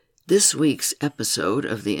This week's episode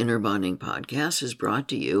of the Inner Bonding Podcast is brought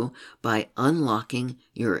to you by Unlocking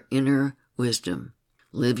Your Inner Wisdom.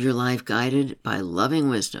 Live your life guided by loving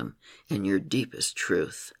wisdom and your deepest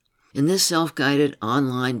truth. In this self-guided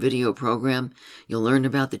online video program, you'll learn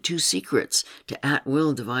about the 2 secrets to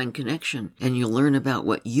at-will divine connection, and you'll learn about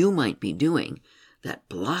what you might be doing that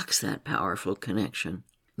blocks that powerful connection.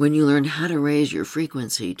 When you learn how to raise your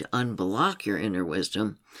frequency to unblock your inner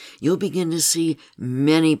wisdom, you'll begin to see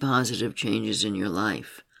many positive changes in your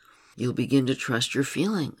life. You'll begin to trust your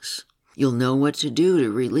feelings. You'll know what to do to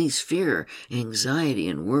release fear, anxiety,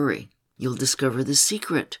 and worry. You'll discover the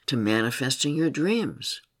secret to manifesting your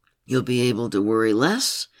dreams. You'll be able to worry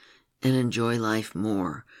less and enjoy life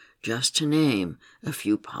more, just to name a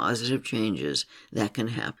few positive changes that can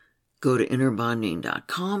happen. Go to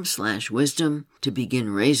innerbonding.com/wisdom to begin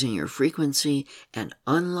raising your frequency and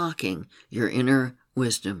unlocking your inner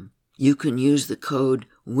wisdom. You can use the code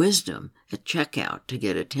WISDOM at checkout to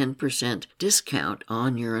get a 10% discount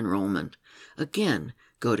on your enrollment. Again,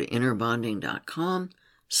 go to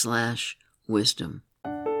innerbonding.com/wisdom.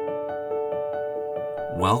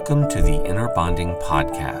 Welcome to the Inner Bonding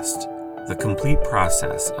Podcast, the complete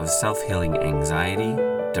process of self-healing anxiety,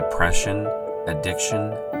 depression,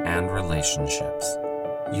 addiction, and relationships.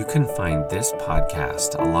 You can find this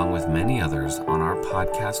podcast along with many others on our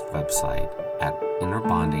podcast website at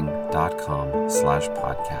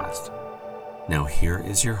innerbonding.com/podcast. Now here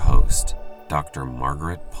is your host, Dr.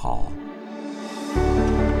 Margaret Paul.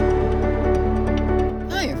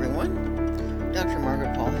 Hi everyone, Dr.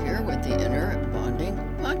 Margaret Paul here with the Inner Bonding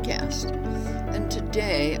Podcast. And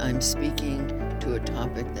today I'm speaking to a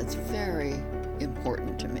topic that's very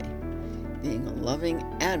important to me. Being a loving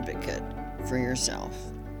advocate for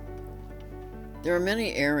yourself. There are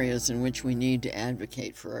many areas in which we need to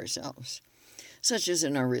advocate for ourselves, such as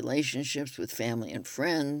in our relationships with family and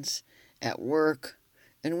friends, at work,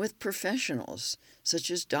 and with professionals such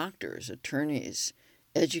as doctors, attorneys,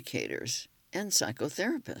 educators, and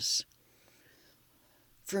psychotherapists.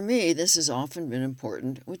 For me, this has often been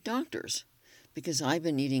important with doctors because I've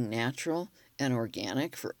been eating natural and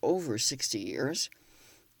organic for over 60 years.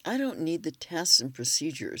 I don't need the tests and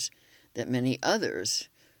procedures that many others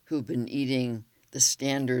who've been eating the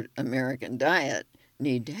standard American diet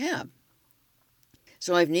need to have.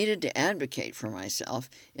 So I've needed to advocate for myself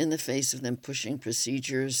in the face of them pushing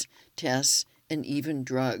procedures, tests, and even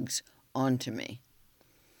drugs onto me.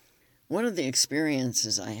 One of the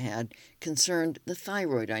experiences I had concerned the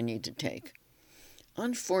thyroid I need to take.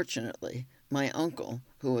 Unfortunately, my uncle,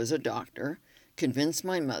 who was a doctor, convinced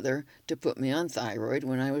my mother to put me on thyroid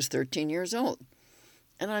when I was 13 years old,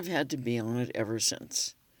 and I've had to be on it ever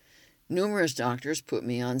since. Numerous doctors put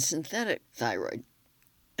me on synthetic thyroid,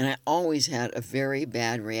 and I always had a very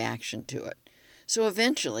bad reaction to it. So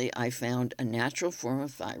eventually I found a natural form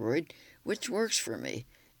of thyroid which works for me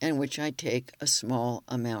and which I take a small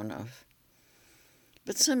amount of.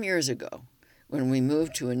 But some years ago, when we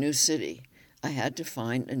moved to a new city, I had to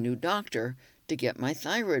find a new doctor to get my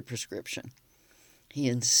thyroid prescription. He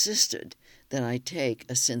insisted that I take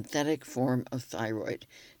a synthetic form of thyroid,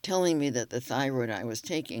 telling me that the thyroid I was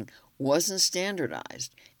taking wasn't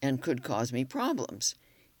standardized and could cause me problems,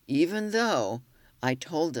 even though I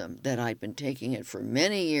told him that I'd been taking it for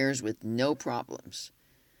many years with no problems.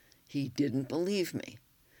 He didn't believe me,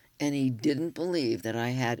 and he didn't believe that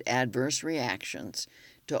I had adverse reactions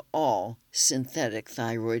to all synthetic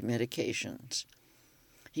thyroid medications.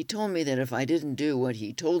 He told me that if I didn't do what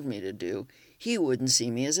he told me to do, he wouldn't see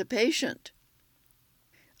me as a patient.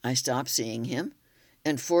 I stopped seeing him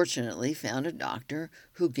and fortunately found a doctor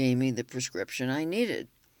who gave me the prescription I needed.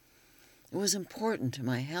 It was important to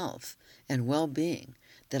my health and well-being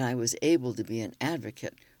that I was able to be an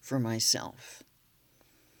advocate for myself.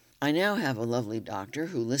 I now have a lovely doctor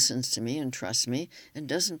who listens to me and trusts me and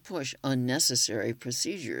doesn't push unnecessary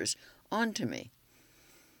procedures onto me.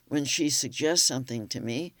 When she suggests something to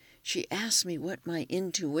me, she asks me what my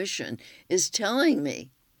intuition is telling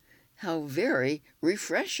me. How very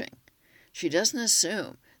refreshing. She doesn't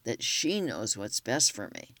assume that she knows what's best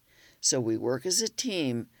for me, so we work as a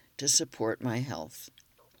team to support my health.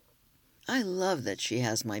 I love that she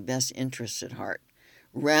has my best interests at heart,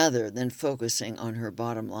 rather than focusing on her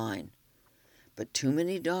bottom line. But too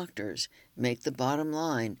many doctors make the bottom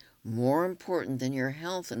line more important than your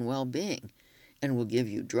health and well-being, and will give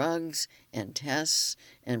you drugs and tests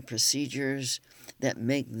and procedures that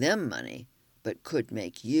make them money but could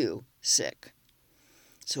make you sick.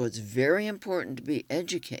 So it's very important to be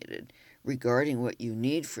educated regarding what you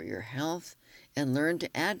need for your health and learn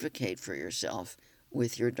to advocate for yourself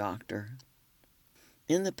with your doctor.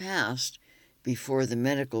 In the past, Before the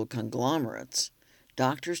medical conglomerates,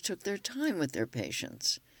 doctors took their time with their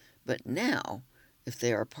patients. But now, if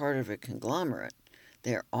they are part of a conglomerate,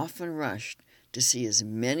 they are often rushed to see as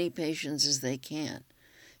many patients as they can,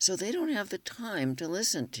 so they don't have the time to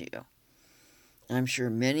listen to you. I'm sure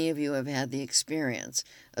many of you have had the experience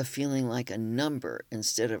of feeling like a number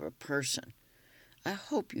instead of a person. I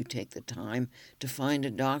hope you take the time to find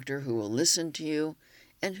a doctor who will listen to you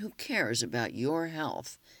and who cares about your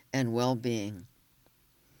health and well-being.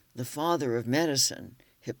 The father of medicine,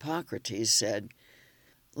 Hippocrates, said,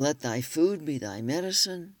 "Let thy food be thy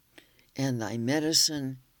medicine, and thy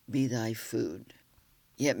medicine be thy food."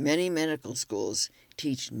 Yet many medical schools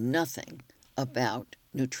teach nothing about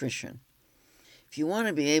nutrition. If you want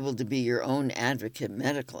to be able to be your own advocate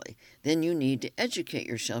medically, then you need to educate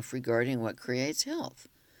yourself regarding what creates health.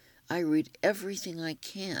 I read everything I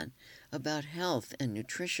can about health and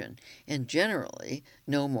nutrition, and generally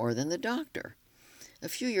know more than the doctor. A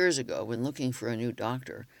few years ago, when looking for a new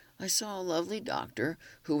doctor, I saw a lovely doctor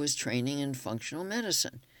who was training in functional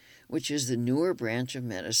medicine, which is the newer branch of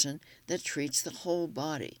medicine that treats the whole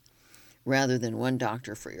body, rather than one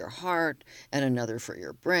doctor for your heart, and another for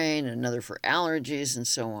your brain, and another for allergies, and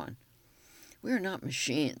so on. We are not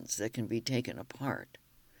machines that can be taken apart.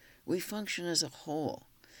 We function as a whole,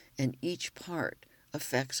 and each part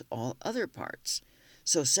affects all other parts,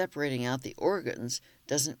 so separating out the organs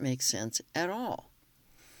doesn't make sense at all.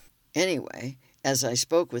 Anyway, as I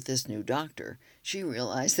spoke with this new doctor, she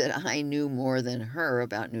realized that I knew more than her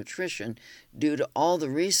about nutrition due to all the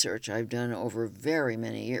research I've done over very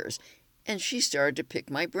many years, and she started to pick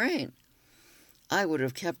my brain. I would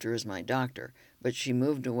have kept her as my doctor, but she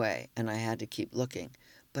moved away and I had to keep looking.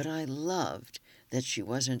 But I loved that she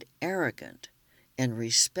wasn't arrogant and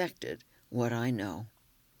respected what I know.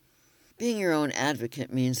 Being your own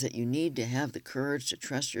advocate means that you need to have the courage to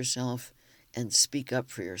trust yourself and speak up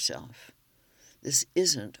for yourself. This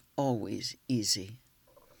isn't always easy.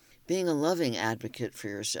 Being a loving advocate for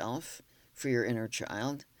yourself, for your inner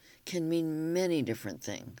child, can mean many different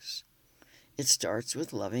things. It starts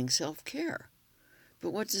with loving self-care.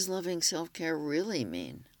 But what does loving self-care really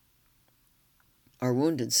mean? Our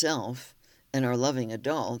wounded self and our loving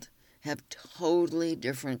adult have totally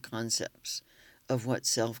different concepts of what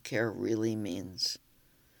self-care really means.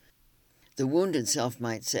 The wounded self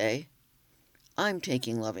might say, "I'm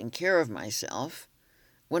taking loving care of myself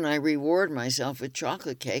when I reward myself with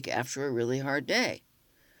chocolate cake after a really hard day,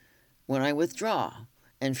 when I withdraw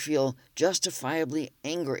and feel justifiably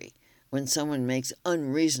angry when someone makes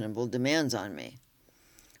unreasonable demands on me,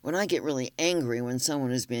 when I get really angry when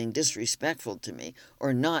someone is being disrespectful to me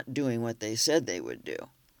or not doing what they said they would do,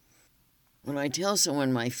 when I tell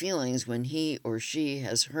someone my feelings when he or she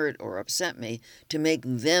has hurt or upset me to make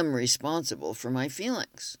them responsible for my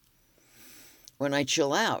feelings, when I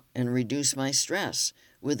chill out and reduce my stress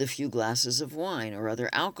with a few glasses of wine or other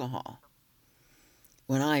alcohol,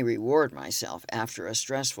 when I reward myself after a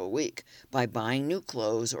stressful week by buying new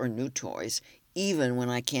clothes or new toys, even when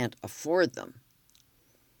I can't afford them,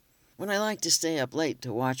 when I like to stay up late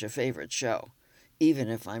to watch a favorite show, even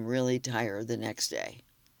if I'm really tired the next day,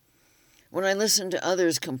 when I listen to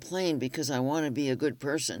others complain because I want to be a good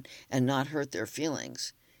person and not hurt their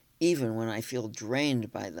feelings, even when I feel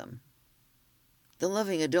drained by them. The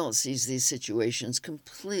loving adult sees these situations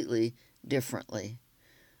completely differently.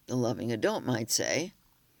 The loving adult might say,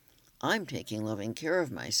 "I'm taking loving care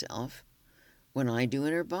of myself when I do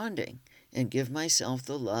inner bonding and give myself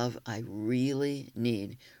the love I really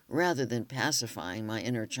need, rather than pacifying my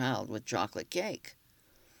inner child with chocolate cake.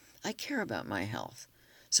 I care about my health,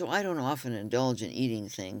 so I don't often indulge in eating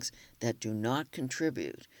things that do not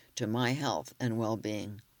contribute to my health and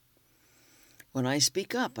well-being. When I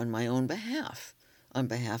speak up on my own behalf, on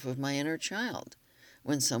behalf of my inner child,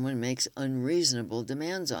 when someone makes unreasonable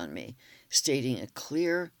demands on me, stating a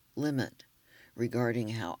clear limit regarding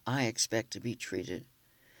how I expect to be treated,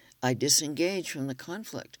 I disengage from the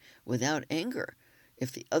conflict without anger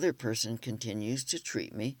if the other person continues to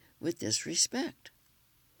treat me with disrespect.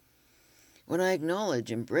 When I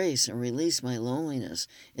acknowledge, embrace, and release my loneliness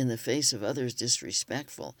in the face of others'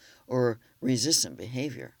 disrespectful or resistant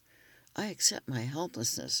behavior, I accept my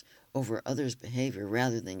helplessness over others' behavior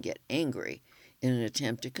rather than get angry in an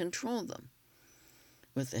attempt to control them.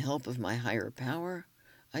 With the help of my higher power,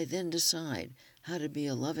 I then decide how to be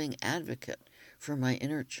a loving advocate for my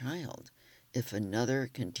inner child if another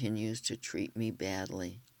continues to treat me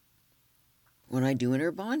badly. When I do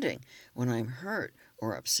inner bonding, when I'm hurt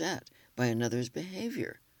or upset by another's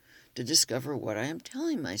behavior, to discover what I am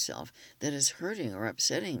telling myself that is hurting or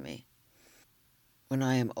upsetting me. When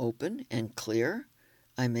I am open and clear,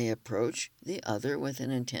 I may approach the other with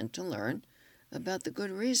an intent to learn about the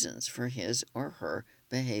good reasons for his or her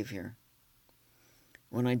behavior.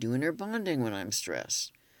 When I do inner bonding when I'm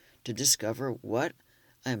stressed, to discover what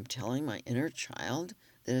I'm telling my inner child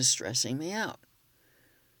that is stressing me out.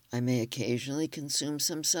 I may occasionally consume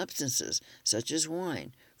some substances, such as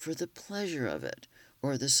wine, for the pleasure of it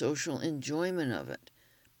or the social enjoyment of it,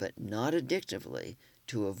 but not addictively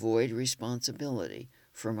to avoid responsibility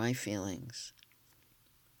for my feelings.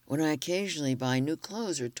 When I occasionally buy new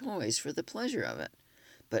clothes or toys for the pleasure of it,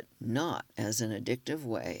 but not as an addictive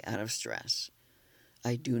way out of stress.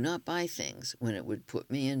 I do not buy things when it would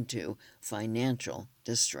put me into financial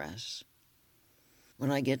distress.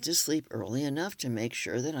 When I get to sleep early enough to make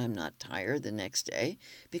sure that I'm not tired the next day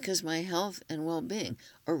because my health and well-being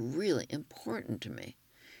are really important to me.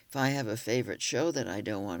 If I have a favorite show that I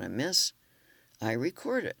don't want to miss, I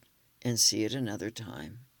record it and see it another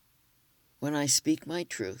time. When I speak my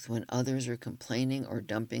truth when others are complaining or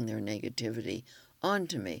dumping their negativity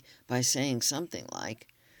onto me by saying something like,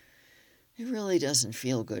 "It really doesn't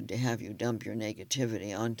feel good to have you dump your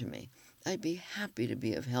negativity onto me. I'd be happy to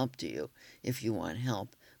be of help to you if you want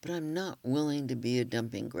help, but I'm not willing to be a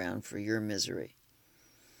dumping ground for your misery."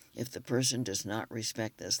 If the person does not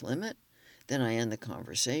respect this limit, then I end the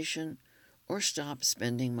conversation or stop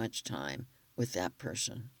spending much time with that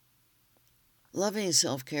person. Loving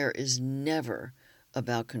self-care is never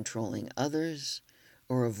about controlling others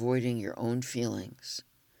or avoiding your own feelings.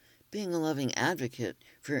 Being a loving advocate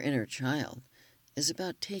for your inner child is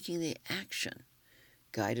about taking the action,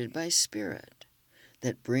 guided by spirit,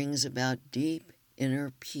 that brings about deep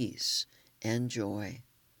inner peace and joy.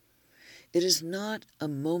 It is not a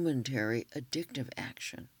momentary addictive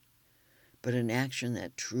action, but an action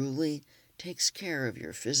that truly takes care of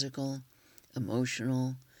your physical,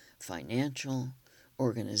 emotional, financial,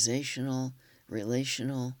 organizational,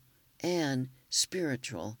 relational, and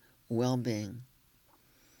spiritual well-being.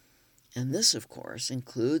 And this, of course,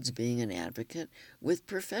 includes being an advocate with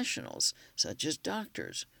professionals such as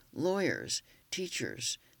doctors, lawyers,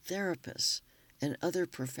 teachers, therapists, and other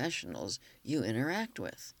professionals you interact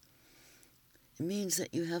with. It means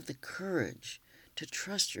that you have the courage to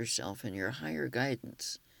trust yourself and your higher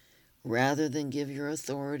guidance, rather than give your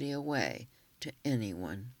authority away to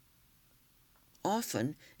anyone.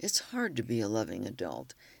 Often, it's hard to be a loving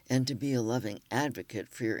adult and to be a loving advocate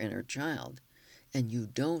for your inner child, and you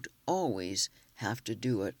don't always have to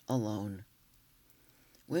do it alone.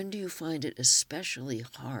 When do you find it especially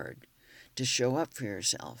hard to show up for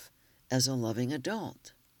yourself as a loving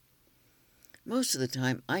adult? Most of the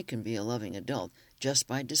time, I can be a loving adult just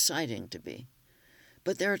by deciding to be.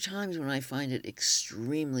 But there are times when I find it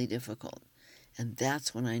extremely difficult, and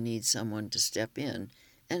that's when I need someone to step in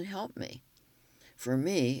and help me. For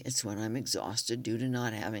me, it's when I'm exhausted due to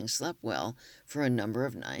not having slept well for a number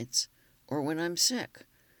of nights, or when I'm sick,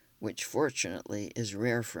 which fortunately is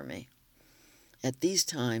rare for me. At these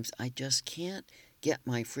times, I just can't get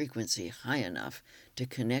my frequency high enough to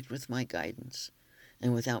connect with my guidance,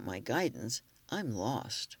 and without my guidance, I'm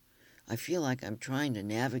lost. I feel like I'm trying to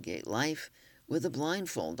navigate life with a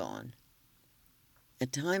blindfold on.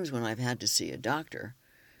 At times when I've had to see a doctor,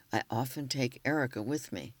 I often take Erica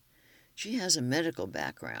with me. She has a medical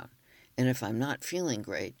background, and if I'm not feeling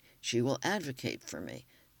great, she will advocate for me,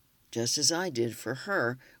 just as I did for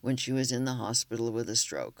her when she was in the hospital with a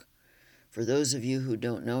stroke. For those of you who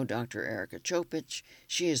don't know Dr. Erica Chopich,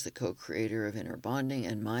 she is the co-creator of Inner Bonding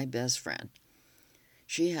and my best friend.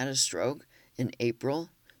 She had a stroke in April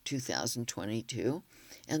 2022,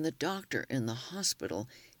 and the doctor in the hospital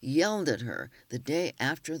yelled at her the day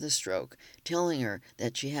after the stroke, telling her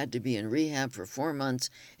that she had to be in rehab for 4 months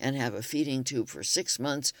and have a feeding tube for 6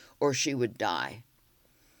 months or she would die.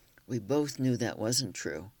 We both knew that wasn't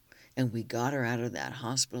true, and we got her out of that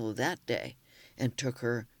hospital that day and took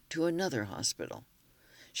her to another hospital.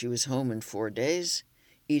 She was home in 4 days,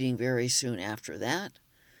 eating very soon after that,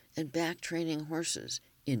 and back training horses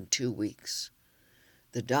in 2 weeks.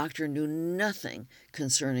 The doctor knew nothing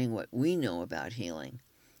concerning what we know about healing,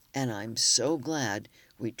 and I'm so glad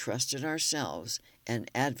we trusted ourselves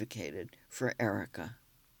and advocated for Erica.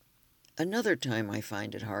 Another time I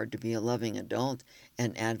find it hard to be a loving adult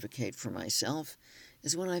and advocate for myself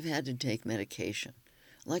is when I've had to take medication,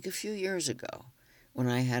 like a few years ago, when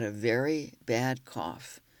I had a very bad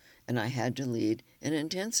cough and I had to lead an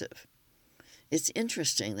intensive. It's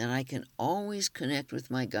interesting that I can always connect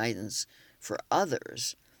with my guidance for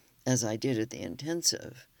others, as I did at the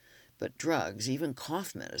intensive, but drugs, even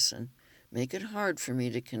cough medicine, make it hard for me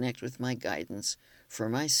to connect with my guidance for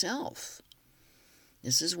myself.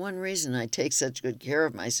 This is one reason I take such good care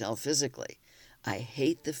of myself physically. I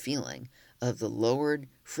hate the feeling of the lowered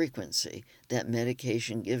frequency that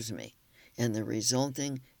medication gives me and the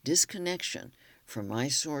resulting disconnection from my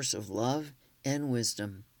source of love and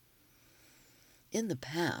wisdom. In the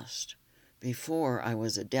past, before I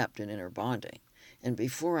was adept in inner bonding, and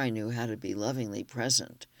before I knew how to be lovingly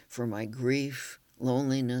present for my grief,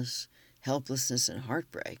 loneliness, helplessness, and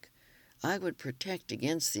heartbreak, I would protect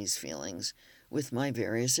against these feelings with my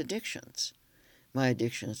various addictions. My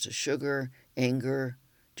addictions to sugar, anger,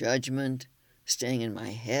 judgment, staying in my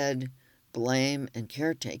head, blame, and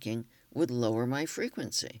caretaking would lower my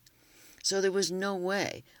frequency. So there was no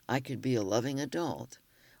way I could be a loving adult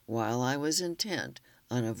while I was intent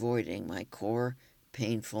on avoiding my core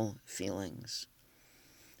painful feelings.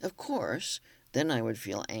 Of course, then I would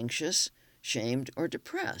feel anxious, shamed, or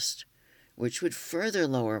depressed, which would further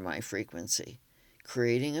lower my frequency,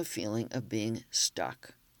 creating a feeling of being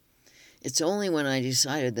stuck. It's only when I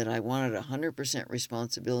decided that I wanted 100%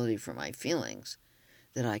 responsibility for my feelings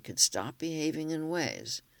that I could stop behaving in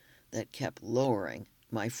ways that kept lowering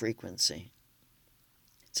my frequency.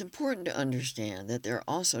 It's important to understand that there are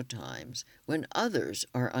also times when others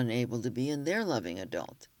are unable to be in their loving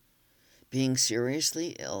adult. Being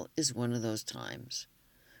seriously ill is one of those times.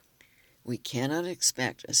 We cannot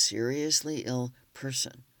expect a seriously ill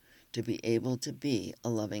person to be able to be a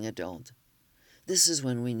loving adult. This is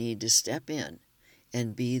when we need to step in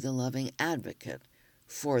and be the loving advocate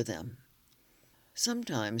for them.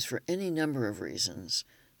 Sometimes, for any number of reasons,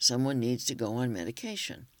 someone needs to go on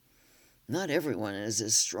medication. Not everyone is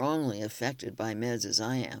as strongly affected by meds as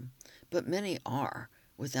I am, but many are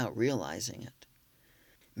without realizing it.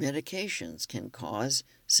 Medications can cause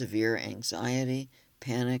severe anxiety,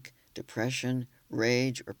 panic, depression,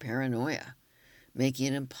 rage, or paranoia, making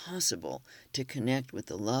it impossible to connect with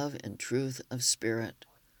the love and truth of spirit.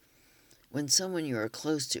 When someone you are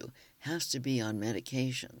close to has to be on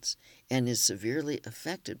medications and is severely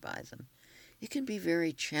affected by them, it can be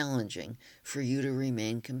very challenging for you to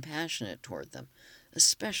remain compassionate toward them,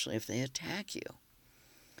 especially if they attack you.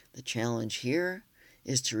 The challenge here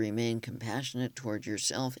is to remain compassionate toward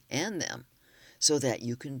yourself and them so that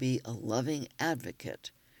you can be a loving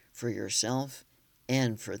advocate for yourself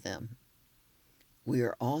and for them. We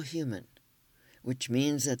are all human, which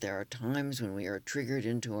means that there are times when we are triggered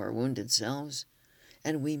into our wounded selves,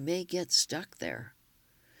 and we may get stuck there.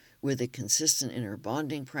 With a consistent inner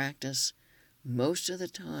bonding practice, most of the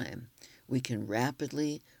time we can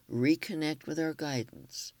rapidly reconnect with our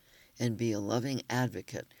guidance and be a loving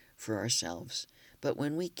advocate for ourselves. But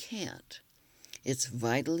when we can't, it's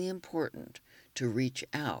vitally important to reach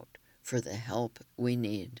out for the help we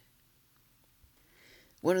need.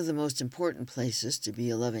 One of the most important places to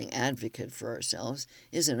be a loving advocate for ourselves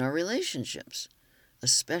is in our relationships,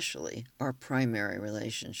 especially our primary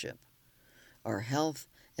relationship. Our health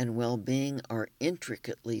and well-being are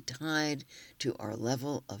intricately tied to our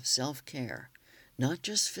level of self-care, not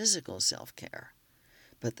just physical self-care,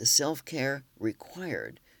 but the self-care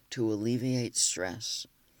required to alleviate stress.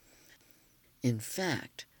 In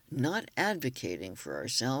fact, not advocating for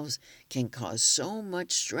ourselves can cause so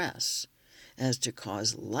much stress as to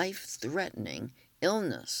cause life-threatening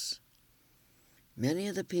illness. Many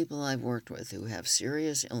of the people I've worked with who have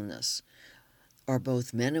serious illness are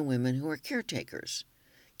both men and women who are caretakers,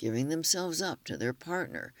 giving themselves up to their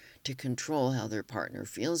partner to control how their partner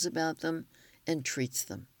feels about them and treats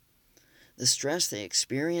them. The stress they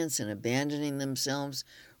experience in abandoning themselves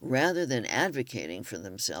rather than advocating for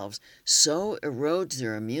themselves so erodes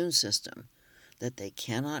their immune system that they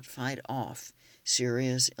cannot fight off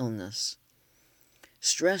serious illness.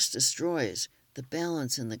 Stress destroys the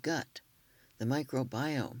balance in the gut, the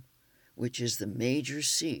microbiome, which is the major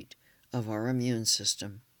seat of our immune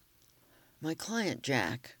system. My client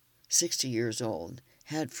Jack, 60 years old,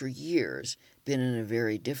 had for years been in a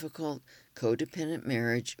very difficult, codependent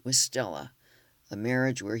marriage with Stella, a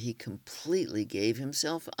marriage where he completely gave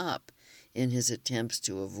himself up in his attempts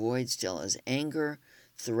to avoid Stella's anger,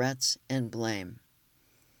 threats, and blame.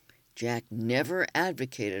 Jack never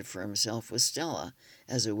advocated for himself with Stella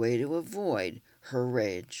as a way to avoid her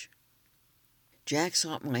rage. Jack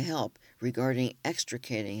sought my help regarding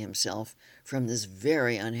extricating himself from this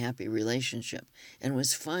very unhappy relationship and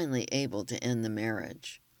was finally able to end the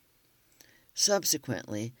marriage.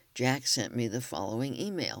 Subsequently, Jack sent me the following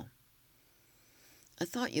email. I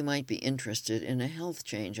thought you might be interested in a health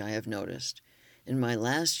change I have noticed. In my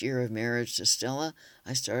last year of marriage to Stella,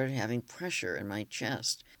 I started having pressure in my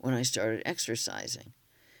chest when I started exercising.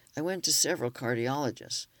 I went to several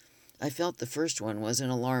cardiologists. I felt the first one was an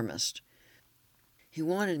alarmist. He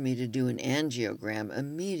wanted me to do an angiogram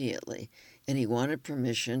immediately and he wanted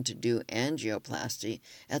permission to do angioplasty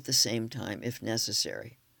at the same time if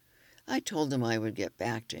necessary. I told him I would get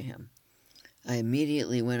back to him. I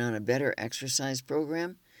immediately went on a better exercise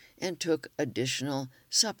program and took additional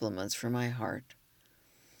supplements for my heart.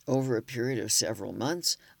 Over a period of several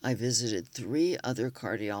months, I visited 3 other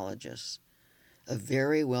cardiologists. A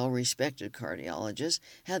very well-respected cardiologist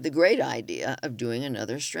had the great idea of doing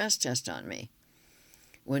another stress test on me.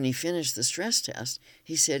 When he finished the stress test,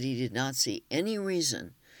 he said he did not see any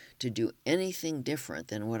reason to do anything different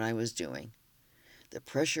than what I was doing. The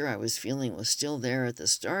pressure I was feeling was still there at the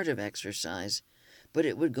start of exercise, but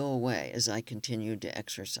it would go away as I continued to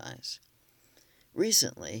exercise.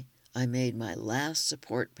 Recently, I made my last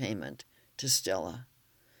support payment to Stella.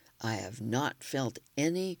 I have not felt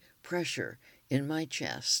any pressure in my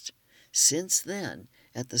chest since then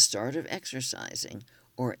at the start of exercising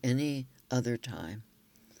or any other time.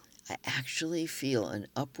 I actually feel an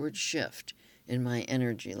upward shift in my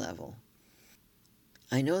energy level.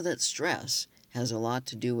 I know that stress has a lot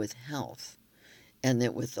to do with health, and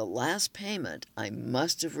that with the last payment, I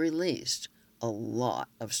must have released a lot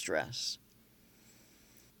of stress.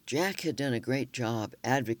 Jack had done a great job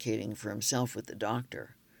advocating for himself with the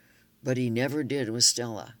doctor, but he never did with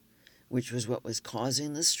Stella, which was what was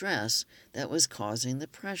causing the stress that was causing the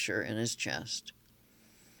pressure in his chest.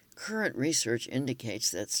 Current research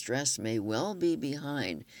indicates that stress may well be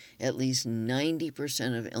behind at least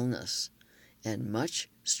 90% of illness, and much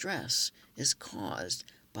stress is caused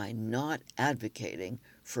by not advocating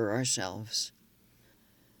for ourselves.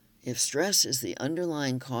 If stress is the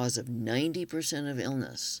underlying cause of 90% of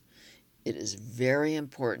illness, it is very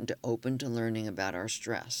important to open to learning about our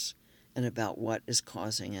stress and about what is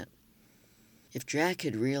causing it. If Jack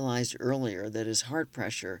had realized earlier that his heart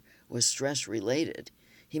pressure was stress-related,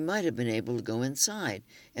 he might have been able to go inside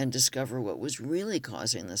and discover what was really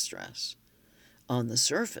causing the stress. On the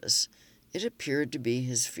surface, it appeared to be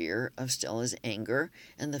his fear of Stella's anger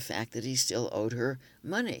and the fact that he still owed her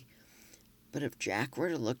money. But if Jack were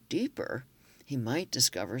to look deeper, he might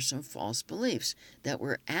discover some false beliefs that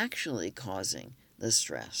were actually causing the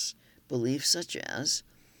stress. Beliefs such as,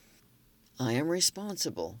 I am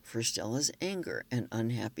responsible for Stella's anger and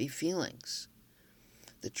unhappy feelings.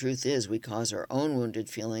 The truth is, we cause our own wounded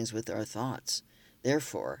feelings with our thoughts.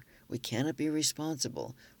 Therefore, we cannot be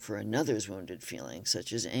responsible for another's wounded feelings,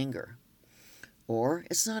 such as anger. Or,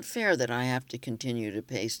 it's not fair that I have to continue to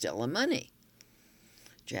pay Stella money.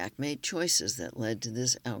 Jack made choices that led to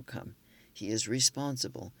this outcome. He is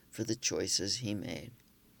responsible for the choices he made.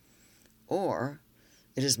 Or,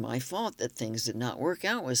 it is my fault that things did not work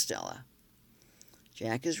out with Stella.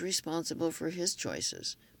 Jack is responsible for his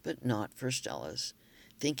choices, but not for Stella's.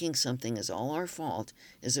 Thinking something is all our fault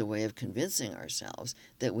is a way of convincing ourselves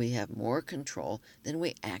that we have more control than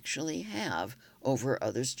we actually have over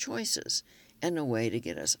others' choices, and a way to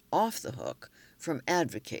get us off the hook from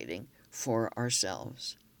advocating for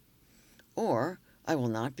ourselves. Or, I will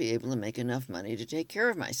not be able to make enough money to take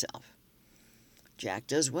care of myself. Jack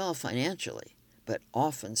does well financially, but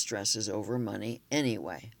often stresses over money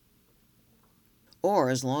anyway.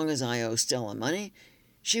 Or, as long as I owe Stella money,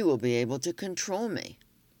 she will be able to control me.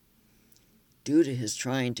 Due to his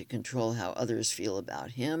trying to control how others feel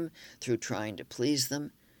about him through trying to please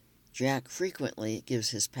them, Jack frequently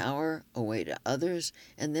gives his power away to others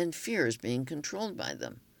and then fears being controlled by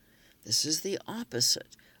them. This is the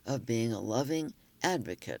opposite of being a loving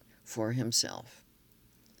advocate for himself.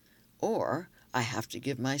 Or, I have to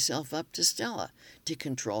give myself up to Stella to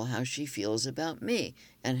control how she feels about me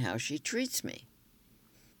and how she treats me.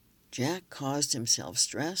 Jack caused himself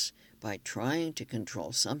stress by trying to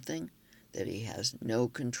control something that he has no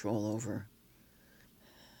control over.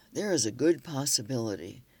 There is a good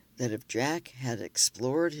possibility that if Jack had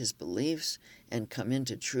explored his beliefs and come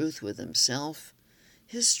into truth with himself,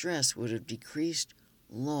 his stress would have decreased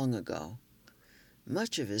long ago.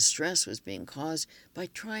 Much of his stress was being caused by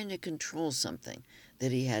trying to control something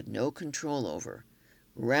that he had no control over,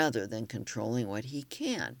 rather than controlling what he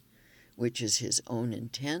can, which is his own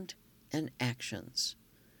intent and actions.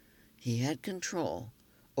 He had control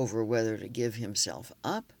over whether to give himself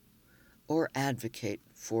up or advocate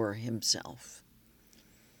for himself.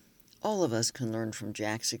 All of us can learn from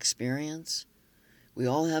Jack's experience. We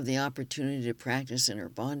all have the opportunity to practice inner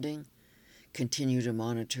bonding, continue to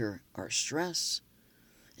monitor our stress,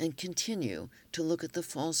 and continue to look at the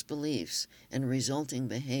false beliefs and resulting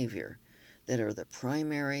behavior that are the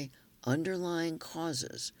primary underlying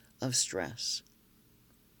causes of stress.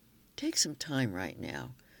 Take some time right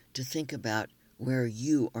now to think about where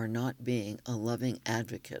you are not being a loving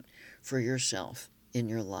advocate for yourself in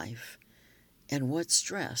your life, and what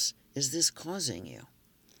stress is this causing you?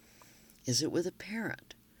 Is it with a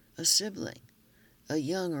parent, a sibling, a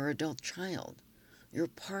young or adult child, your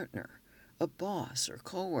partner, a boss or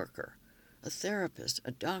coworker, a therapist,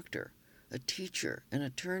 a doctor, a teacher, an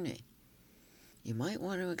attorney? You might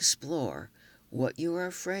want to explore what you are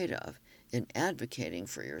afraid of in advocating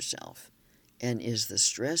for yourself, and is the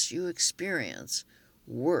stress you experience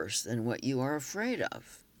worse than what you are afraid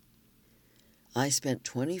of? I spent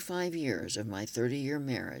 25 years of my 30-year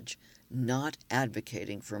marriage not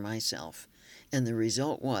advocating for myself, and the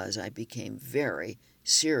result was I became very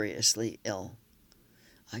seriously ill.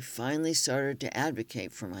 I finally started to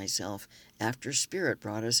advocate for myself after Spirit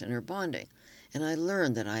brought us inner bonding, and I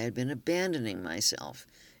learned that I had been abandoning myself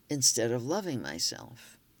instead of loving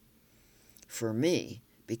myself. For me,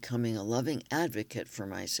 becoming a loving advocate for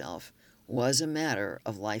myself was a matter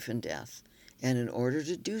of life and death, and in order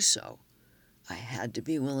to do so, I had to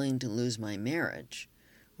be willing to lose my marriage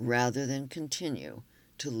rather than continue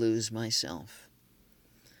to lose myself.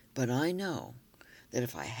 But I know that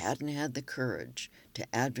if I hadn't had the courage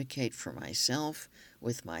to advocate for myself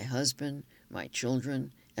with my husband, my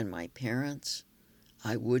children, and my parents,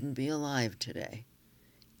 I wouldn't be alive today,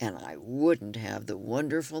 and I wouldn't have the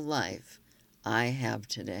wonderful life I have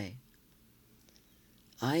today.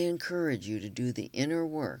 I encourage you to do the inner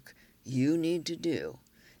work you need to do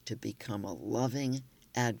to become a loving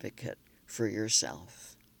advocate for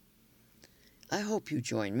yourself. I hope you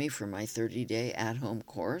join me for my 30-day at-home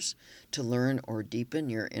course to learn or deepen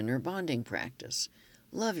your inner bonding practice,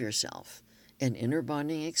 love yourself, an inner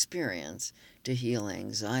bonding experience to heal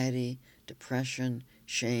anxiety, depression,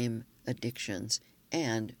 shame, addictions,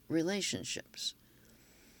 and relationships.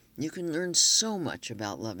 You can learn so much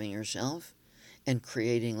about loving yourself and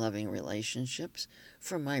creating loving relationships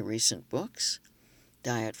from my recent books,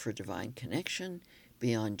 Diet for Divine Connection,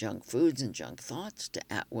 Beyond Junk Foods and Junk Thoughts to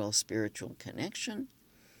At-Will Spiritual Connection,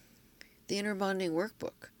 the Inner Bonding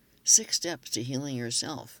Workbook, 6 Steps to Healing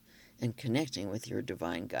Yourself and Connecting with Your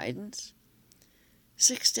Divine Guidance,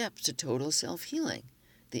 6 Steps to Total Self-Healing,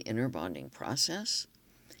 the Inner Bonding Process,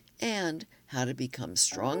 and How to Become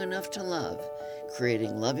Strong Enough to Love,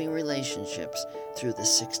 Creating Loving Relationships Through the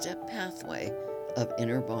 6-Step Pathway of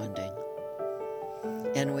Inner Bonding.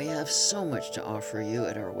 And we have so much to offer you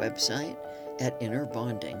at our website at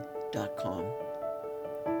innerbonding.com.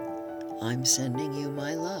 I'm sending you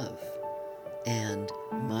my love and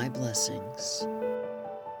my blessings.